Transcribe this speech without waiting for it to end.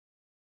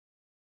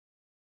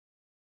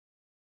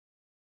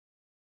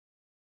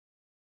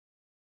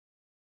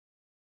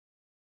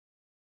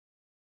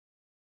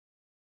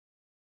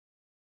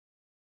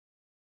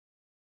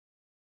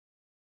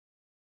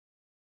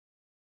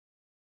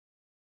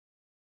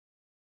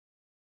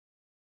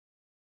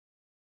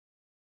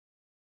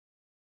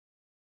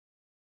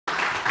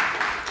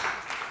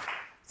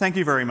Thank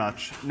you very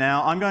much.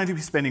 Now, I'm going to be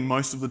spending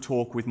most of the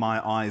talk with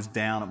my eyes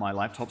down at my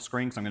laptop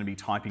screen because I'm going to be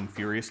typing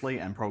furiously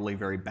and probably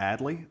very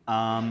badly.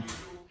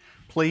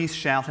 Please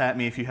shout at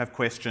me if you have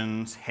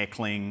questions,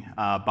 heckling,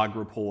 bug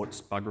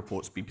reports. Bug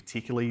reports would be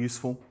particularly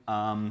useful,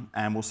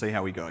 and we'll see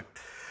how we go.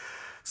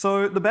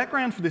 So the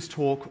background for this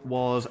talk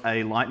was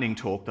a lightning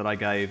talk that I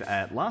gave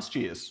at last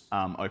year's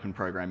Open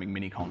Programming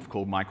mini-conf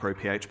called Micro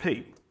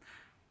PHP.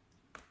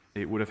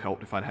 It would have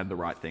helped if I'd had the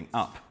right thing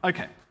up.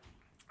 Okay,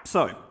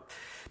 so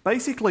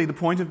basically the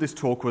point of this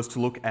talk was to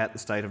look at the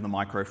state of the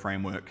micro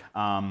framework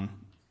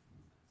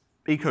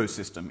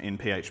ecosystem in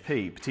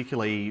PHP,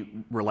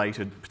 particularly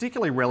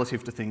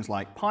relative to things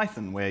like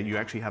Python, where you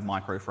actually have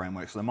micro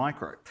frameworks that are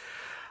micro.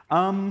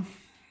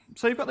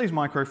 So you've got these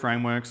micro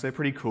frameworks, they're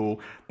pretty cool.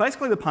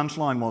 Basically the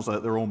punchline was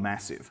that they're all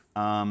massive.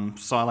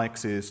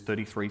 Silex is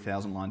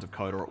 33,000 lines of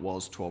code, or it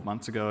was 12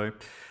 months ago.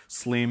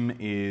 Slim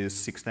is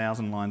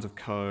 6,000 lines of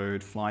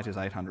code. Flight is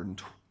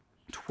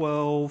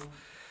 812.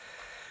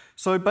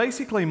 So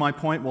basically my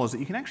point was that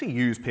you can actually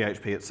use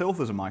PHP itself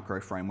as a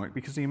micro framework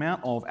because the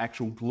amount of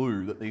actual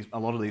glue that a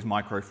lot of these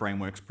micro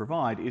frameworks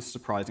provide is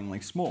surprisingly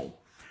small.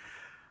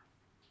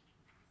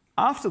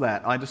 After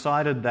that, I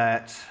decided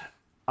that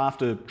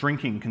after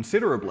drinking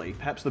considerably,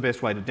 perhaps the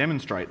best way to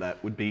demonstrate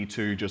that would be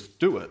to just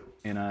do it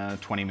in a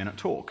 20-minute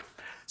talk.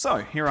 So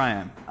here I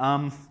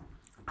am.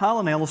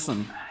 Harlan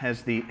Ellison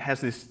has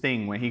this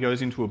thing where he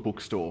goes into a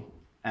bookstore,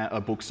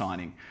 a book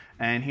signing,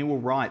 and he will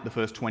write the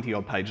first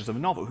 20-odd pages of a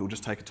novel. He'll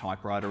just take a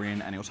typewriter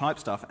in and he'll type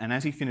stuff, and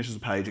as he finishes a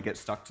page, it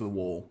gets stuck to the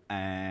wall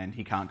and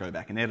he can't go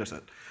back and edit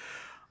it.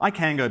 I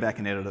can go back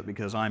and edit it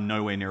because I'm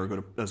nowhere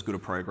near as good a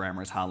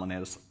programmer as Harlan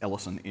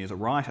Ellison is a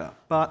writer,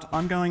 but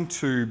I'm going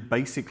to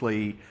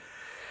basically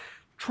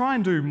try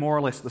and do more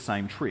or less the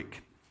same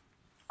trick.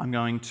 I'm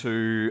going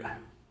to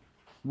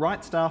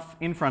write stuff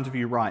in front of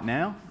you right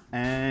now,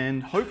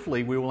 and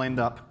hopefully we will end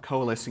up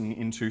coalescing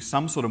into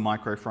some sort of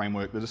micro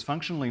framework that is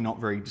functionally not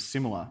very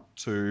dissimilar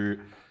to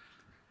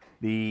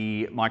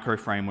the micro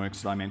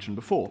frameworks that I mentioned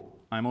before.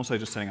 I'm also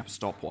just setting up a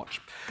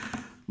stopwatch.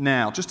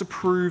 Now, just to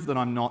prove that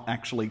I'm not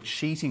actually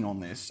cheating on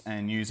this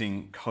and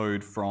using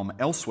code from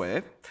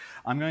elsewhere,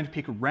 I'm going to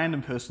pick a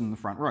random person in the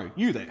front row.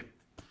 You there.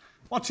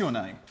 What's your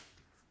name?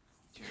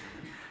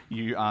 Jeremy.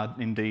 You are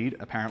indeed,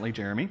 apparently,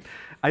 Jeremy.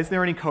 Is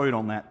there any code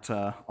on that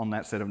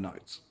set of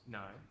notes?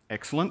 No.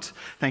 Excellent.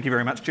 Thank you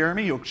very much,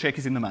 Jeremy. Your check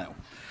is in the mail.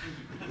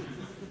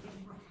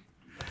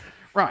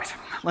 Right,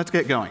 let's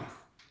get going.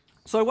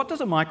 So what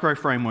does a micro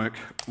framework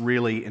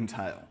really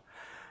entail?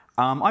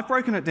 I've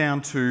broken it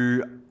down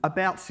to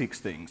about 6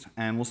 things,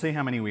 and we'll see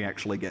how many we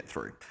actually get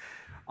through.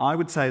 I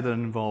would say that it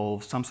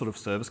involves some sort of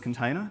service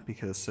container,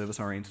 because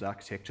service-oriented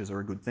architectures are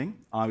a good thing.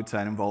 I would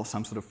say it involves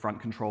some sort of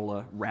front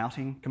controller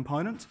routing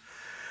component,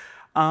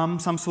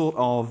 some sort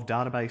of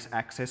database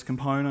access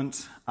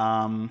component,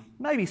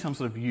 maybe some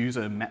sort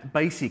of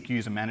basic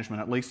user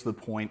management, at least to the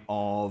point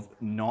of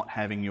not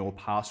having your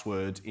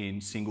passwords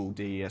in single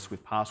DES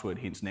with password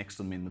hints next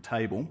to them in the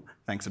table.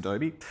 Thanks,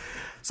 Adobe.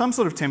 Some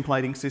sort of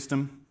templating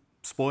system.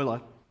 Spoiler,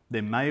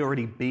 there may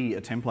already be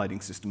a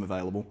templating system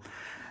available,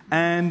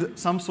 and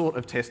some sort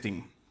of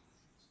testing.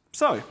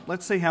 So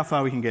let's see how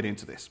far we can get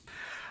into this.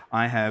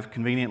 I have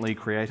conveniently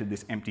created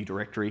this empty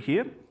directory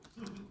here.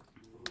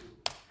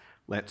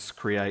 Let's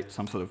create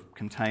some sort of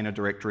container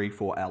directory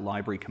for our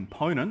library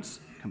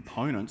components.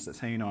 Components, that's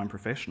how you know I'm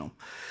professional.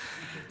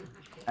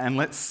 And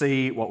let's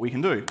see what we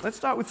can do. Let's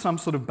start with some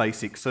sort of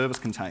basic service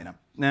container.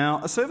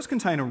 Now, a service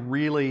container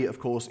really, of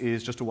course,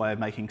 is just a way of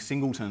making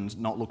singletons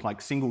not look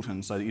like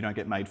singletons so that you don't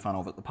get made fun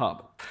of at the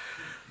pub.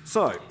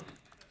 So,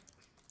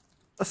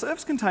 a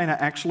service container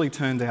actually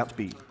turned out to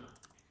be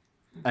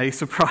a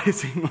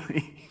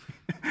surprisingly...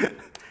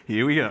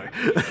 Here we go.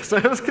 A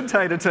service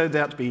container turned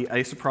out to be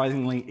a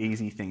surprisingly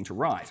easy thing to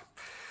write.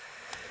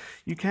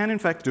 You can, in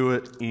fact, do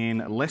it in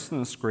less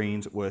than a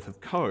screen's worth of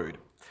code.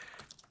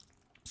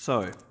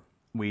 So,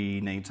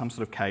 we need some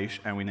sort of cache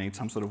and we need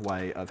some sort of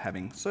way of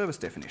having service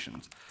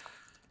definitions.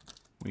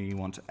 We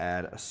want to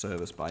add a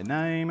service by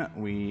name.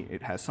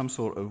 It has some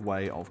sort of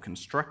way of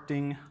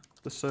constructing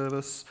the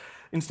service.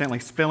 Incidentally,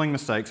 spelling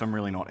mistakes I'm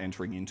really not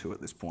entering into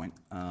at this point.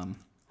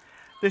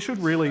 There should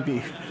really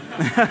be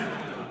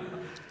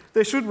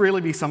there should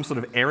really be some sort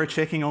of error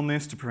checking on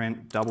this to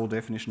prevent double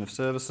definition of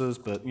services,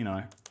 but you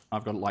know,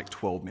 I've got like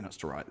 12 minutes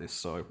to write this,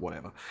 so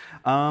whatever.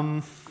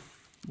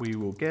 We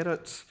will get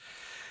it.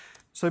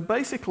 So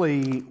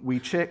basically, we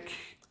check,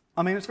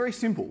 I mean, it's very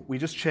simple. We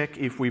just check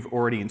if we've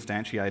already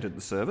instantiated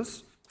the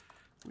service,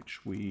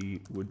 which we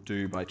would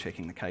do by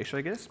checking the cache,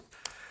 I guess.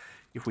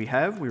 If we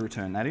have, we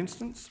return that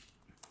instance.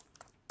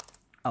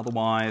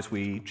 Otherwise,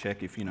 we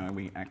check if,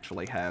 we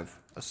actually have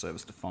a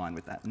service defined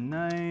with that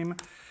name.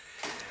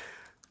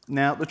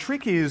 Now, the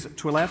trick is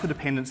to allow for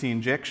dependency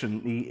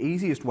injection. The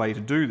easiest way to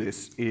do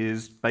this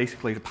is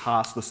basically to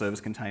pass the service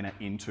container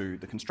into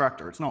the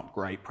constructor. It's not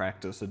great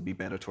practice. It'd be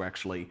better to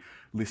actually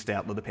list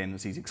out the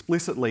dependencies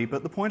explicitly,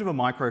 but the point of a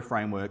micro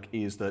framework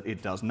is that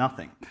it does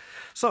nothing.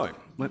 So,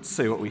 let's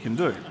see what we can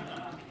do.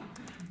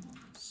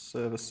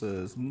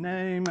 Services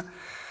name.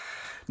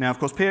 Now, of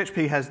course,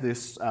 PHP has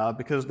this,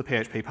 because the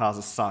PHP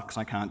parser sucks,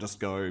 I can't just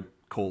go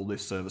call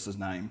this service's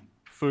name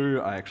foo.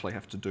 I actually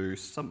have to do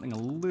something a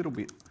little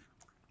bit.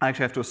 I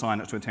actually have to assign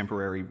it to a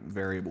temporary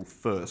variable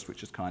first,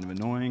 which is kind of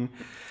annoying.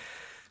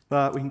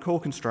 But we can call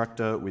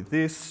constructor with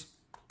this,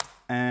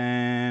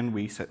 and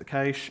we set the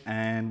cache,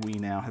 and we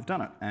now have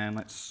done it. And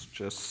let's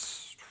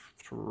just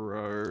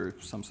throw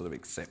some sort of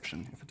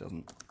exception if it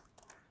doesn't.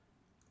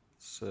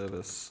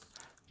 Service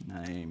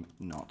name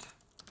not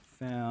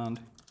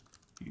found.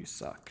 You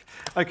suck.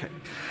 Okay.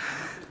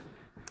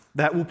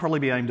 That will probably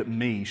be aimed at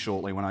me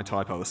shortly when I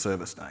typo a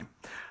service name.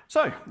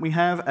 So we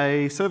have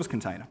a service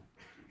container.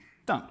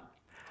 Done.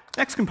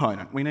 Next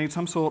component, we need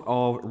some sort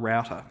of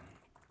router.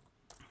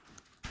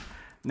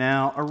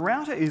 Now, a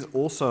router is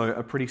also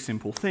a pretty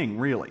simple thing,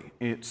 really.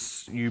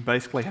 You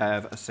basically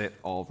have a set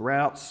of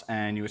routes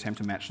and you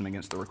attempt to match them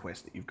against the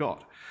request that you've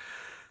got.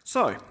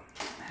 So,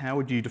 how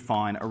would you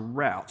define a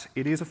route?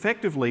 It is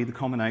effectively the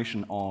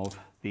combination of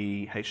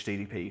the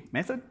HTTP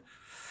method,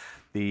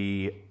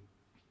 the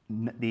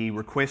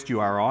request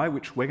URI,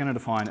 which we're going to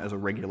define as a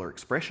regular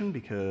expression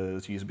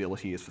because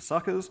usability is for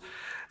suckers,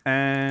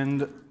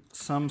 and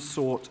some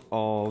sort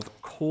of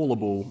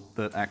callable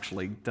that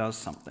actually does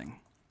something.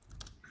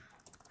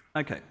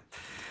 Okay,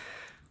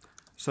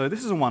 so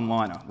this is a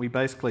one-liner. We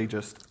basically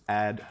just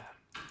add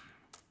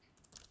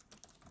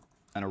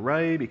an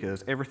array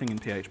because everything in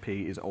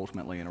PHP is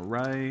ultimately an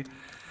array.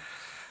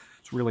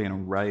 It's really an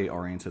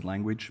array-oriented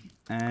language.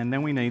 And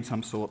then we need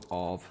some sort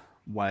of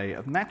way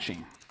of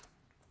matching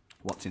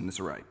what's in this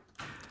array.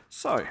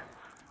 So,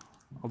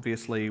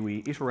 obviously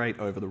we iterate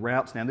over the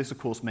routes. Now this of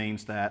course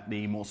means that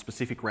the more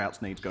specific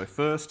routes need to go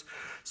first.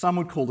 Some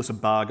would call this a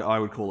bug, I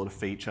would call it a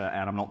feature,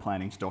 and I'm not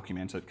planning to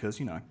document it because,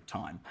 you know,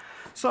 time.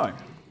 So,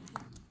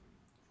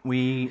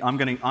 I'm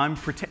going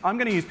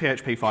to use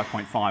PHP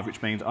 5.5,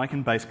 which means I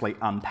can basically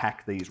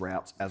unpack these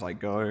routes as I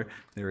go.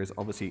 There is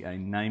obviously a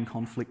name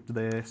conflict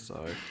there,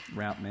 so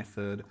route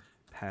method,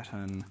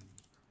 pattern,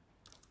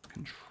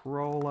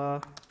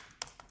 controller.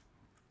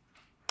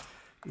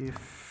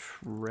 If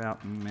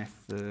route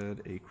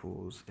method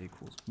equals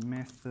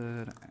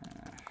method.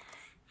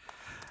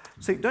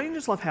 See, don't you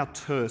just love how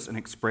terse and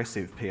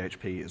expressive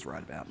PHP is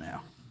right about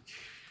now?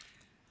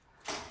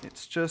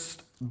 It's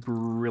just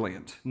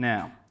brilliant.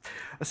 Now,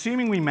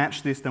 assuming we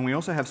match this, then we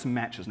also have some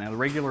matches. Now, the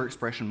regular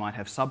expression might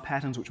have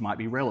sub-patterns which might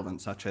be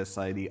relevant, such as,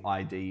 say, the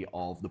ID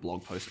of the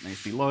blog post that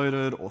needs to be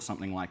loaded or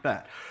something like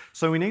that.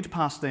 So we need to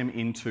pass them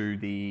into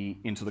the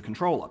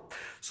controller.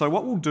 So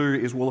what we'll do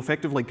is we'll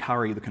effectively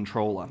curry the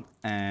controller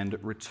and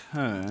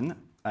return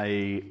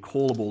a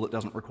callable that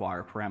doesn't require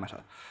a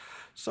parameter.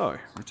 So,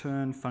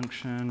 return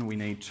function, we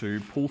need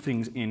to pull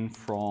things in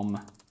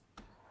from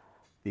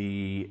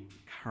the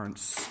current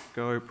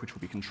scope, which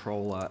will be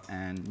controller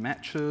and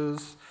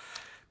matches,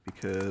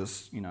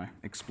 because, you know,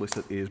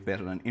 explicit is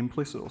better than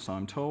implicit, or so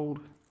I'm told.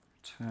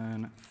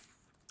 Return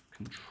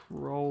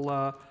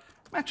controller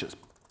matches.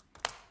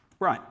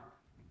 Right.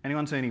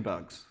 Anyone see any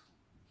bugs?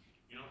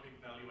 You're not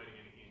evaluating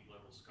anything in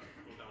global scope.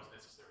 I thought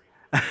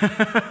that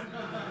was necessary.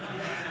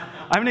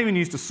 I haven't even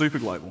used a super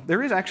global.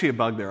 There is actually a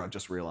bug there, I've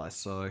just realised,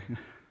 so. You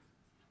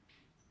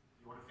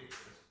want to fix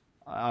this?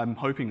 I'm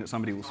hoping that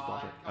somebody will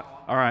spot it.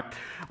 All right,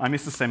 I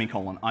missed a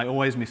semicolon. I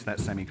always miss that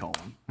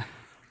semicolon.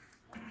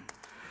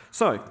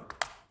 So,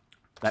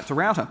 that's a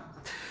router.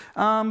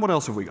 What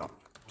else have we got?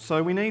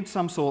 So we need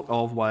some sort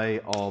of way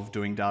of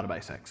doing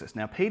database access.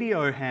 Now,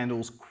 PDO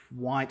handles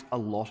quite a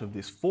lot of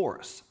this for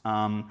us.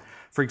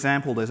 For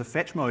example, there's a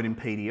fetch mode in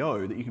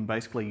PDO that you can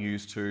basically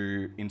use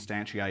to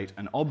instantiate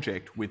an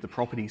object with the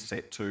properties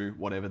set to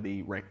whatever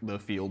the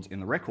fields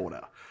in the record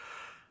are.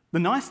 The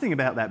nice thing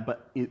about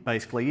that it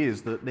basically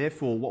is that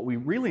therefore what we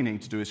really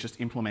need to do is just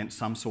implement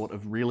some sort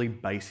of really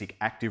basic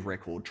active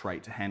record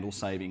trait to handle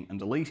saving and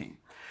deleting.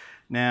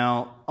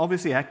 Now,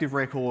 obviously active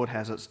record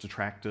has its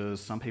detractors,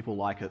 some people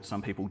like it,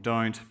 some people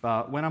don't,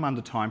 but when I'm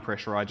under time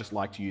pressure I just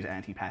like to use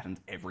anti-patterns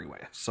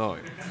everywhere. So,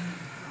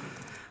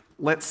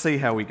 let's see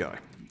how we go.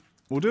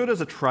 We'll do it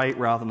as a trait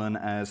rather than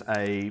as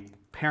a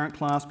parent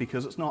class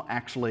because it's not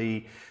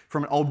actually,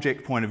 from an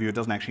object point of view, it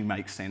doesn't actually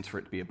make sense for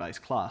it to be a base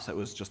class. It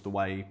was just the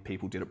way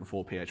people did it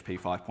before PHP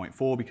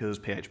 5.4 because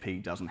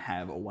PHP doesn't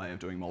have a way of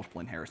doing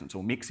multiple inheritance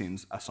or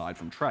mix-ins aside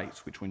from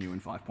traits, which were new in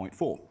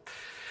 5.4.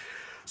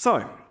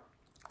 So,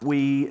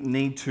 we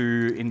need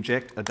to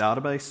inject a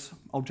database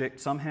object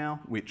somehow,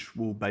 which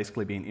will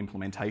basically be an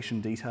implementation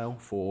detail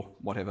for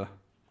whatever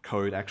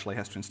code actually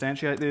has to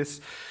instantiate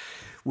this.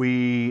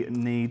 We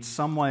need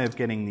some way of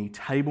getting the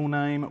table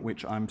name,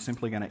 which I'm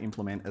simply going to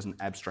implement as an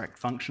abstract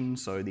function,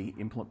 so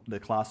the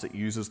class that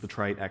uses the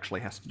trait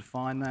actually has to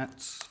define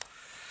that.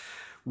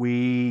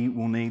 We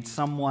will need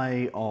some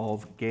way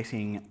of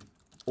getting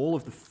all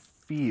of the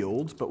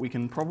fields, but we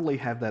can probably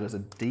have that as a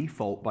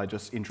default by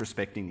just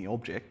introspecting the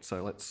object,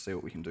 so let's see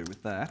what we can do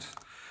with that.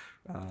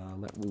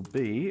 That will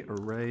be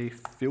array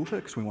filter,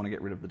 because we want to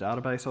get rid of the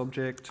database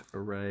object,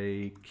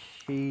 array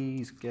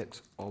keys,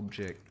 get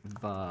object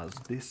vars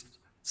this.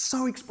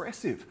 So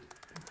expressive.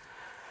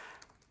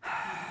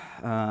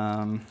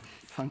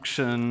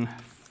 Function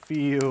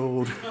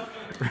field. You're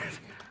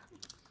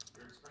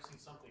expressing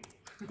something.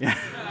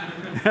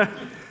 Yeah.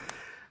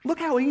 Look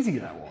how easy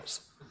that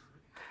was.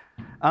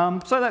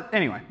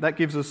 Anyway, that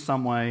gives us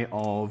some way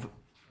of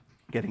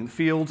getting the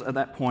fields. At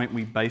that point,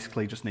 we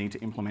basically just need to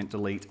implement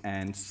delete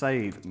and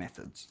save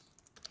methods.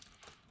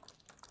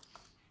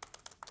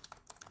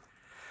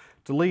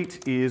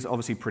 Delete is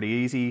obviously pretty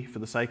easy. For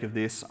the sake of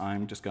this,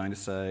 I'm just going to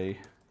say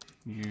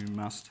you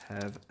must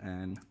have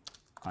an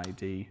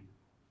ID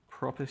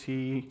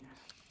property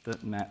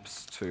that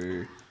maps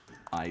to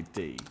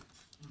ID.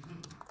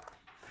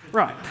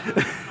 Right.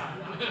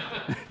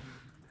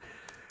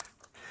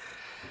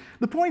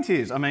 The point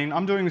is, I mean,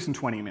 I'm doing this in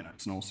 20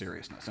 minutes in all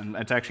seriousness, and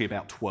it's actually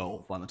about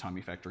 12 by the time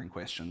you factor in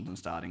questions and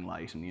starting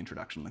late and the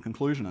introduction and the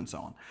conclusion and so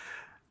on.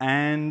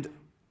 And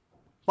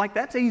like,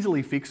 that's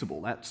easily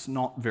fixable. That's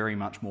not very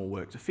much more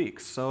work to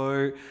fix.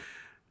 So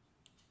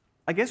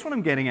I guess what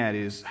I'm getting at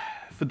is,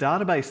 for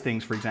database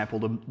things, for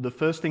example, the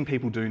first thing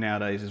people do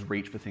nowadays is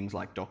reach for things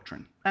like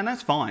Doctrine. And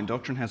that's fine,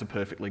 Doctrine has a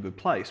perfectly good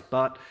place,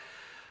 but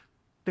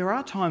there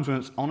are times when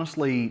it's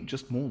honestly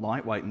just more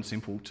lightweight and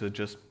simple to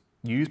just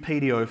use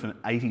PDO for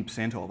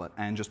 80% of it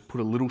and just put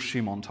a little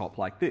shim on top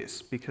like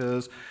this.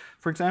 Because,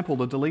 for example,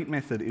 the delete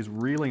method is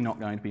really not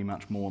going to be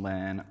much more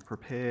than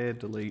prepare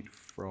delete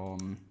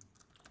from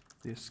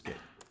this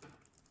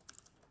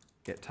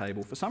get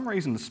table. For some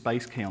reason, the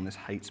space key on this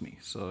hates me,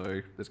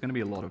 so there's going to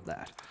be a lot of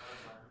that.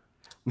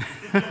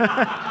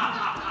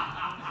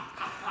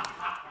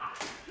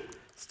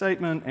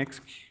 Statement,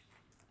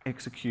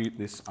 execute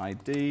this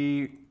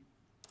ID.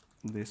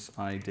 This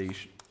ID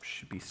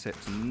should be set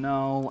to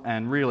null,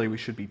 and really we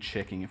should be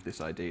checking if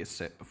this ID is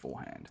set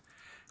beforehand.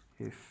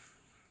 If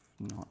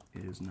not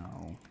is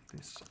null,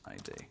 this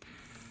ID.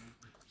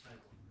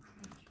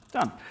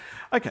 Done.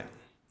 Okay.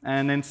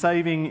 And then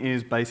saving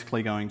is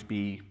basically going to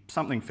be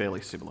something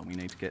fairly similar. We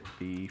need to get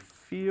the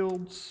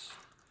fields.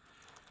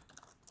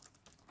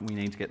 We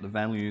need to get the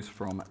values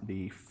from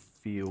the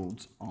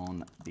fields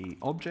on the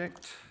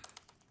object.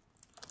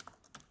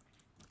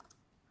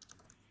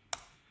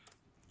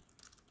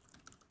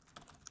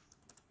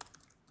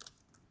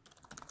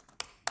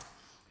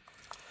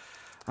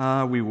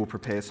 We will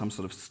prepare some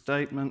sort of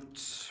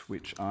statement,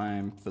 which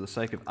I'm, for the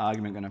sake of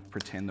argument, going to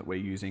pretend that we're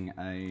using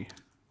a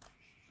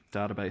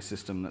database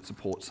system that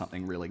supports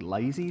something really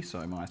lazy, so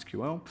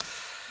MySQL.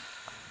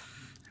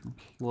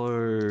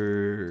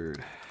 Implode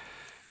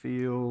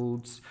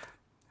fields.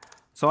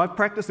 So I've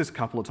practiced this a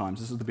couple of times.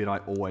 This is the bit I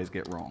always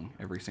get wrong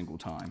every single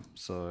time.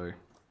 So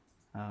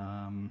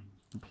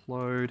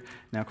implode.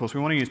 Now, of course, we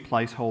want to use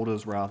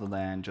placeholders rather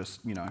than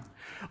just, you know.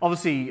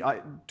 Obviously,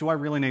 do I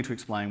really need to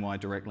explain why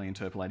directly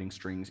interpolating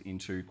strings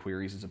into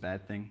queries is a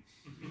bad thing?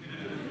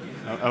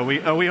 Are we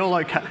all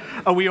okay?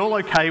 Are we all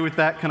okay with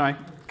that? Can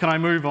I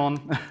move on?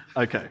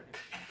 Okay.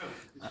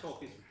 This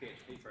talk is for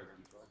PHP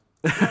programs,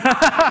 right?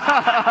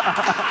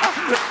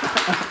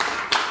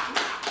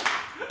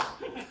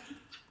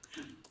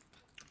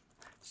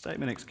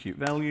 Statement execute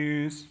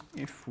values.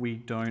 If we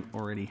don't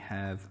already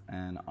have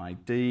an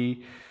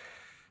ID,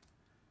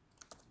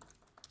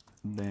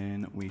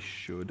 then we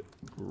should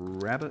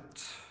grab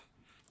it.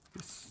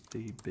 This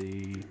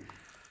DB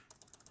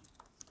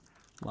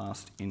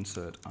last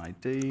insert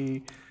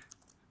ID,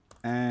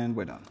 and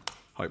we're done,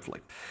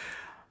 hopefully.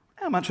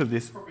 How much of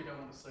this? You probably don't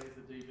want to save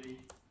the DB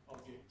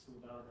object to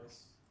the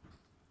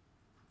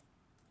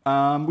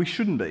database. We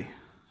shouldn't be,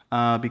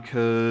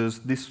 because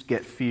this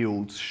get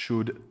fields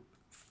should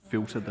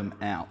filter them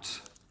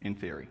out, in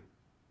theory.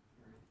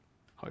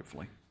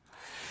 Hopefully.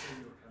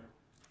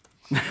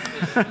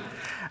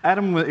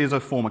 Adam is a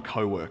former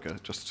co-worker,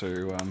 just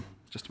to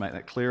make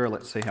that clearer.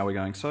 Let's see how we're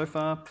going so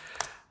far.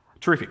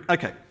 Terrific.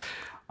 Okay.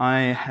 I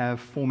have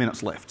 4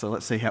 minutes left, so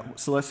let's see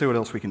what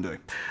else we can do.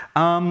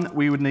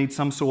 We would need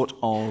some sort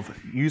of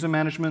user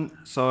management.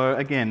 So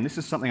again, this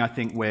is something I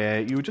think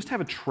where you would just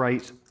have a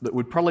trait that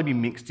would probably be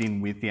mixed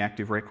in with the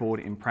active record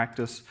in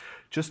practice,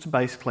 just to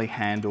basically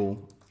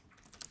handle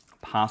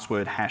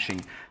password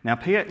hashing. Now,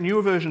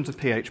 newer versions of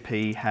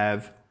PHP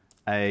have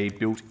a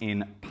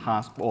built-in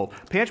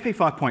PHP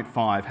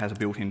 5.5 has a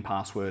built-in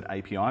password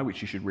API,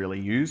 which you should really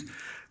use.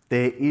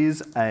 There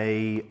is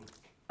a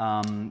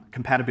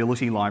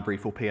compatibility library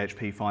for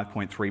PHP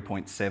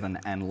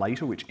 5.3.7 and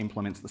later, which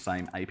implements the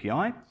same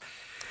API.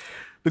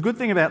 The good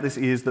thing about this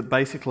is that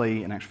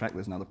basically, in actual fact,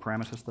 there's another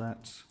parameter to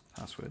that,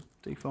 password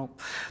default.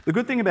 The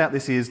good thing about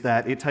this is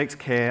that it takes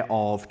care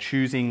of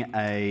choosing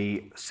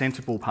a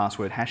sensible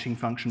password hashing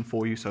function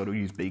for you, so it'll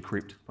use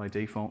bcrypt by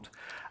default.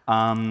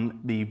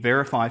 The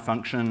verify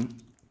function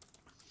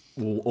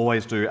will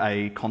always do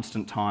a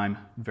constant time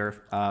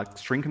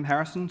string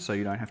comparison, so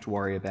you don't have to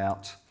worry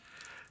about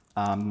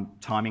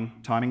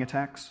timing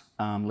attacks,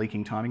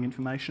 leaking timing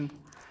information,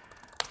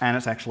 and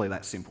it's actually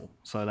that simple.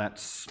 So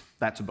that's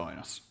a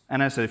bonus.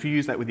 And as I said, if you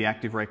use that with the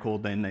active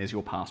record, then there's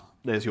your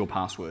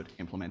password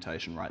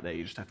implementation right there.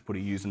 You just have to put a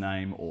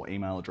username or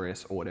email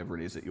address or whatever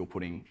it is that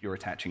you're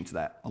attaching to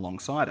that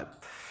alongside it.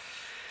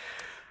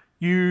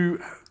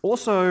 You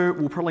also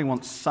will probably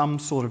want some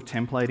sort of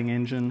templating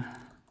engine.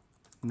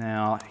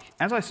 Now,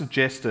 as I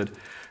suggested,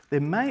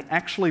 there may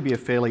actually be a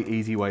fairly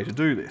easy way to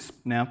do this.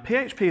 Now,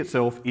 PHP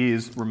itself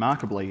is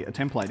remarkably a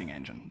templating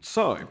engine.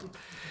 So,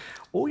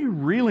 all you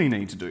really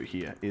need to do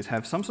here is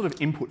have some sort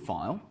of input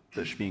file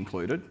that should be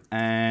included,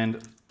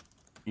 and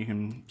you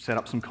can set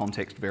up some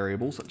context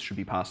variables that should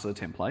be passed to the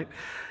template.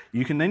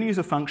 You can then use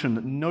a function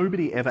that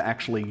nobody ever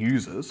actually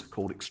uses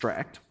called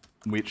extract,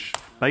 which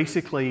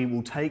basically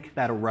will take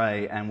that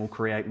array and will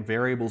create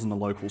variables in the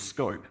local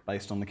scope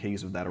based on the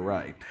keys of that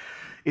array.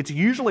 It's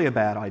usually a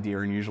bad idea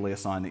and usually a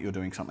sign that you're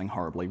doing something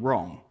horribly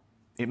wrong.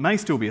 It may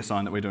still be a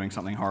sign that we're doing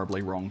something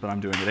horribly wrong, but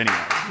I'm doing it anyway.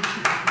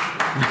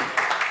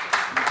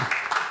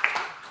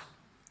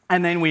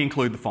 And then we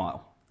include the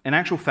file. In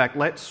actual fact,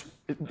 let's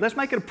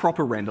make it a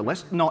proper render.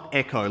 Let's not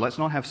echo, let's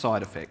not have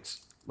side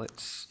effects.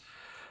 Let's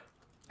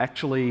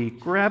actually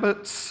grab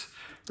it,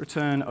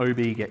 return ob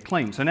get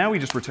clean. So now we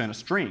just return a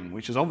string,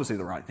 which is obviously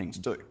the right thing to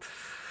do.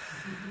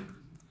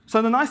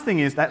 So the nice thing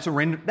is that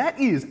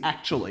is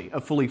actually a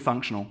fully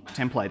functional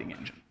templating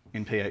engine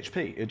in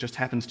PHP. It just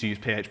happens to use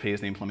PHP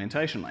as the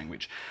implementation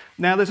language.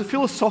 Now there's a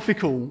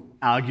philosophical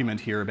argument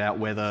here about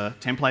whether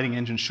templating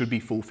engines should be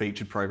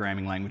full-featured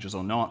programming languages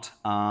or not.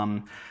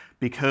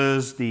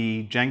 Because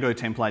the Django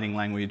templating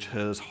language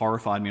has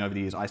horrified me over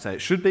the years, I say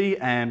it should be,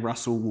 and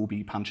Russell will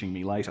be punching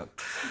me later.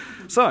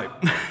 So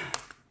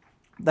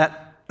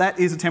that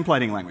is a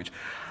templating language.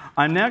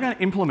 I'm now going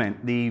to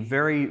implement the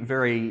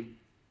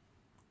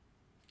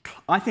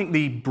I think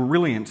the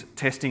brilliant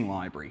testing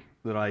library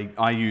that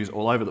I use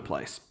all over the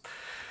place.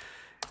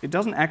 It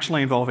doesn't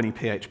actually involve any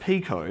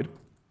PHP code.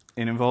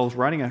 It involves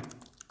writing a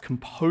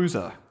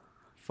composer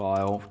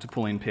file to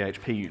pull in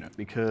PHP unit,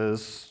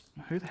 because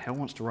who the hell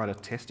wants to write a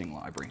testing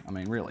library? I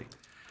mean, really.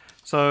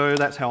 So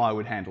that's how I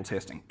would handle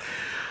testing.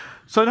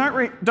 So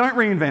don't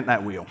reinvent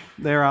that wheel.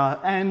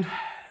 And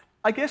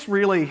I guess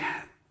really,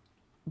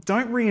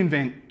 don't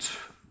reinvent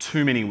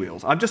too many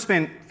wheels. I've just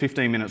spent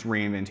 15 minutes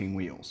reinventing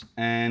wheels,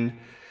 and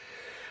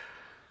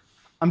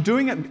I'm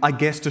doing it, I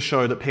guess, to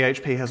show that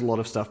PHP has a lot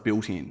of stuff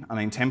built in. I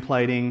mean,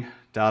 templating,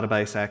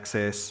 database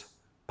access,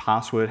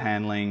 password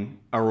handling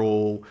are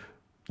all,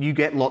 you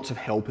get lots of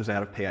helpers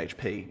out of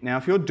PHP. Now,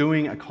 if you're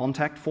doing a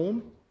contact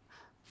form,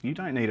 you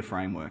don't need a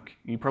framework.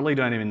 You probably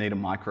don't even need a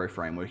micro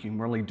framework. You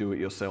can really do it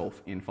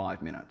yourself in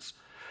 5 minutes.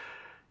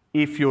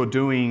 If you're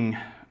doing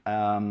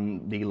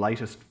the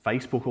latest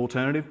Facebook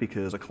alternative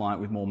because a client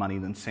with more money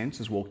than sense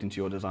has walked into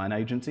your design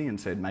agency and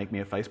said, make me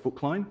a Facebook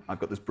clone, I've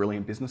got this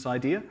brilliant business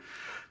idea,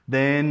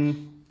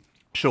 then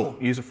sure,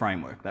 use a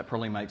framework. That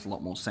probably makes a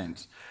lot more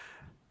sense.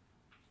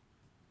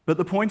 But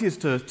the point is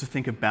to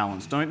think of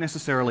balance. Don't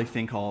necessarily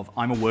think of,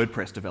 I'm a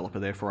WordPress developer,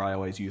 therefore I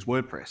always use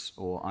WordPress,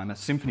 or I'm a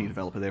Symfony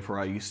developer, therefore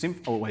I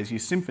always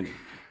use Symfony.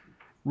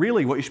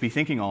 Really, what you should be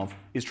thinking of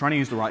is trying to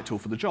use the right tool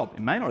for the job.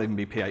 It may not even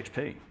be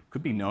PHP.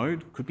 Could be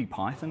Node, could be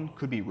Python,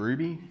 could be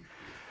Ruby.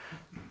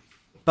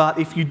 But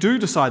if you do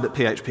decide that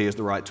PHP is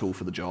the right tool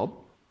for the job,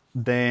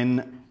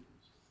 then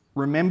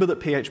remember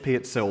that PHP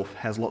itself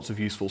has lots of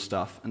useful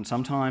stuff, and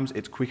sometimes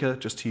it's quicker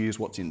just to use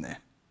what's in there.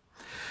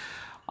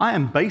 I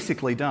am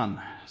basically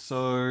done.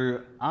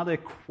 So are there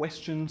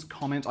questions,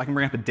 comments? I can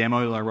bring up a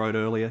demo that I wrote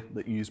earlier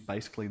that used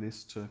basically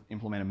this to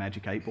implement a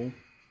magic 8-ball.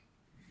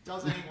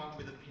 Does anyone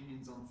with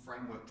opinions on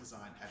framework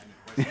design have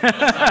any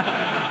questions?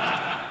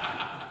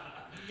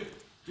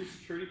 Do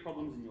security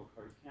problems in your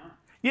code count?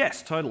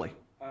 Yes, totally.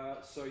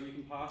 So you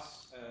can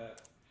pass a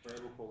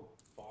variable called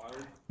file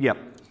as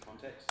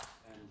context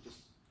and just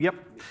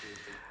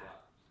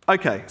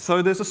Okay,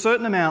 so there's a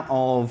certain amount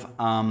of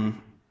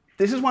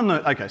this is one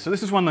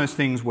of those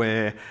things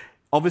where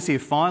obviously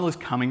if file is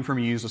coming from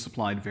a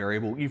user-supplied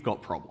variable, you've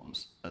got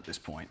problems at this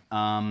point.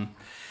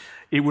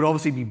 It would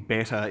obviously be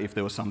better if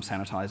there was some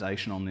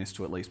sanitization on this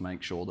to at least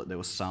make sure that there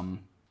was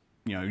some,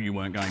 you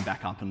weren't going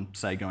back up and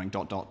say going ...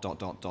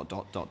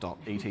 etc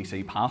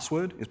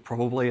password is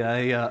probably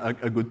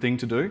a good thing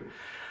to do.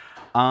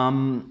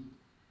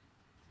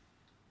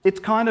 It's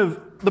kind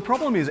of, the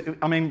problem is,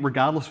 I mean,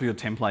 regardless of your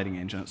templating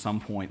engine, at some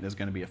point there's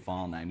going to be a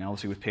file name. Now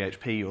obviously with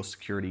PHP, your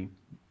security,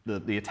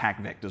 the attack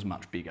vector is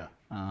much bigger.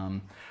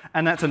 And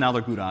that's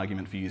another good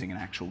argument for using an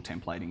actual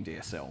templating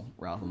DSL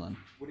rather than...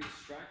 Would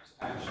extract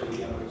actually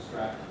be able to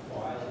extract a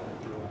file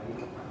and do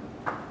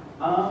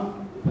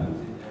if that was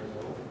in there as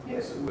well?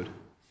 Yes, it would.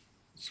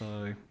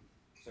 So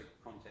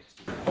context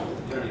is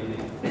you don't even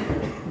need...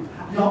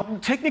 No,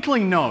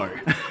 technically no.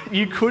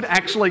 You could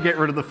actually get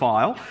rid of the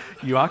file.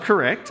 You are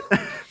correct.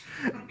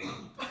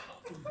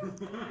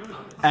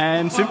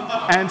 and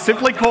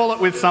simply call it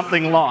with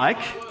something like...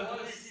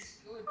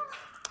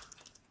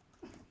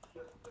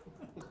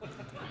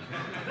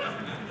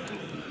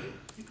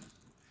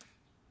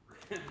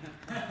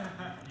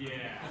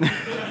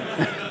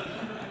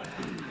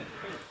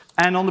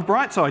 And on the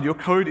bright side, your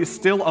code is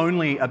still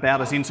only about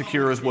as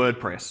insecure as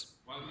WordPress.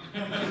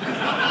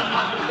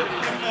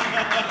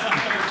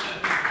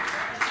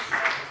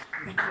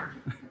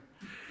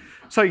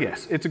 So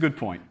yes, it's a good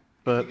point.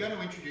 But if you're going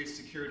to introduce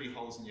security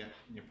holes in your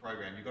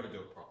program, you've got to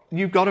do it properly.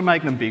 You've got to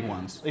make them big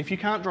ones. If you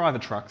can't drive a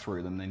truck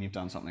through them, then you've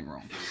done something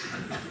wrong.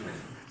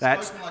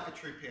 Spoken like a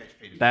true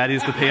PHP developer. That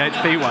is the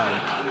PHP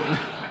way.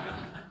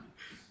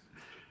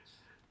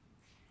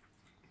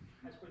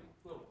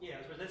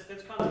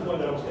 That's kind of the point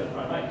that I was going to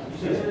try and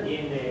make. You said at the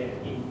end there,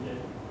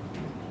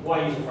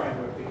 why use a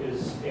framework?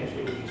 Because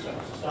PHP gives you so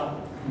much to start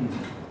with.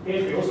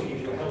 PHP also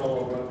gives you a hell of a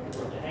lot of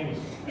rope to hang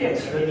yourself.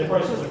 Yes, the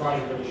process of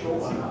writing a really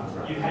short one,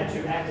 you had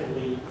to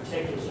actively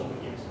protect yourself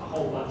against a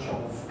whole bunch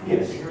of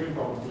security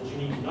problems that you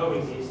need to know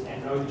exist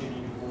and know that you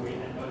need to avoid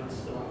and know this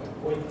is the right way to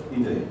avoid them.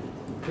 Indeed.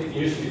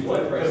 You should use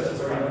WordPress as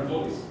a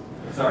framework is.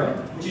 Sorry?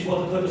 Which is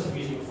what the purpose of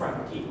using a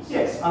framework is.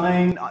 Yes,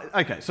 I mean,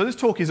 okay, so this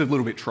talk is a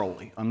little bit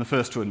trolly. I'm the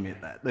first to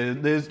admit that.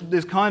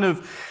 There's kind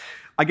of,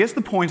 I guess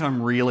the point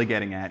I'm really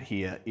getting at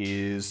here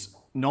is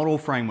not all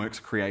frameworks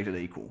are created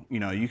equal. You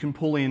know, you can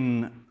pull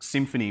in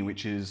Symfony,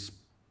 which is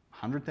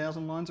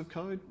 100,000 lines of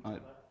code.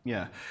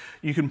 Yeah.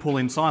 You can pull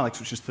in Silex,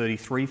 which is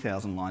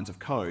 33,000 lines of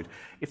code.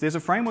 If there's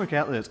a framework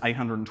out there that's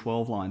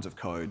 812 lines of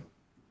code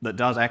that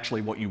does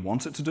actually what you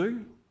want it to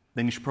do,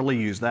 then you should probably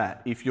use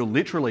that. If you're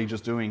literally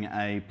just doing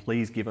a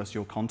please give us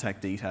your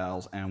contact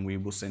details and we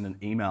will send an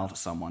email to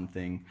someone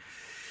thing,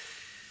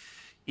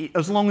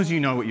 as long as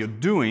you know what you're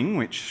doing,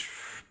 which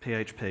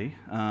PHP,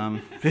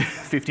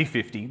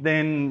 50-50,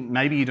 then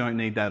maybe you don't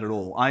need that at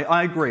all.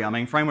 I agree. I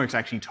mean, frameworks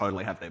actually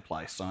totally have their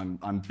place. So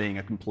I'm being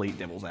a complete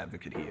devil's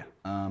advocate here.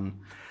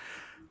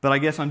 But I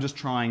guess I'm just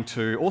trying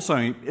to also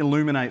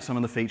illuminate some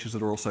of the features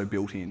that are also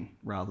built in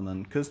rather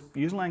than, because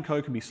userland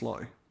code can be slow,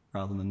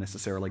 rather than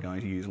necessarily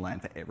going to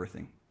userland for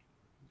everything.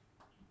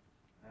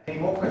 Any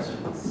more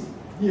questions?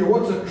 Yeah,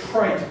 what's a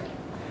trait?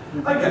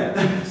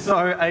 Okay,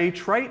 so a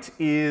trait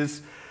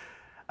is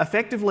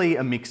effectively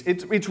a mix.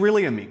 It's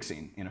really a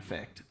mix-in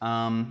effect.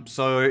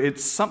 So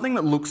it's something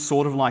that looks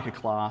sort of like a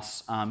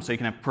class. So you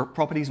can have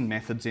properties and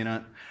methods in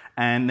it,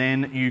 and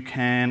then you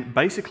can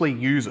basically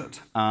use it.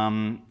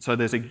 So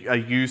there's a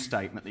use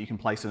statement that you can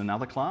place in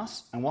another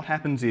class, and what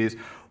happens is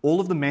all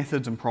of the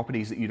methods and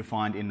properties that you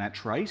defined in that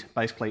trait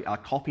basically are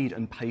copied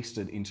and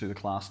pasted into the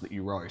class that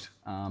you wrote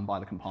by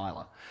the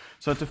compiler.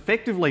 So it's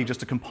effectively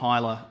just a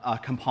compiler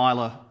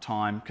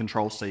time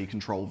Control-C,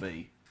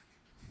 Control-V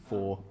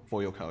for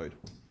your code.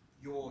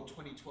 Your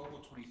 2012 or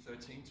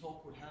 2013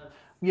 talk would have...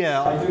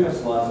 Yeah, I do have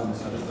slides on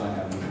this, I just don't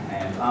have them in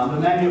hand. The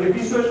manual, if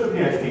you search for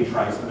PHP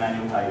trace, the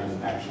manual page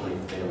is actually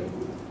fairly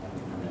good, I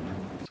think, from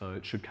memory. So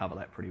it should cover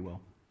that pretty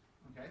well.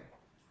 Okay.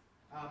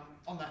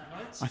 On that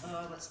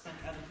note, let's thank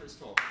Adam for his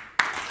talk.